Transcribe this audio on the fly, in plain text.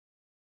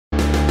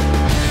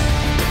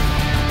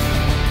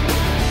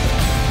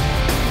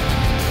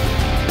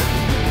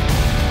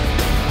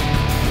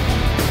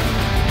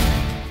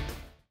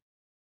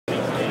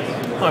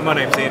Hi, my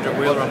name's Andrew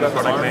Wheeler. I'm the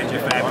product manager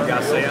for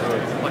Garcia.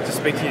 I'd like to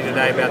speak to you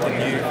today about the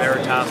new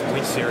Veritas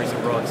winch series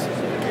of rods.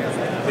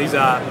 These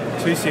are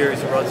two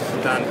series of rods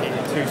done in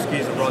two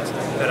SKUs of rods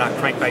that are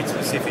crankbait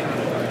specific.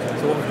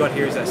 So what we've got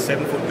here is that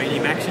 7-foot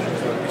medium action,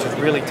 which is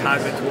really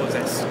targeted towards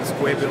that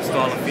squarebill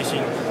style of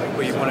fishing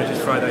where you want to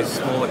just throw those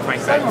smaller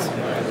crankbaits.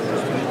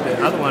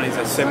 The other one is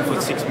a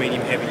 7'6"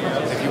 medium heavy.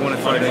 So if you want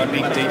to throw those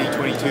big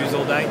DD22s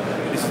all day,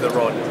 this is the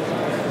rod.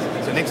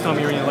 So next time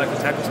you're in your local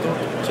tackle store,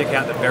 check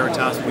out the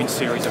Veritas winch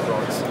series of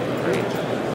rods.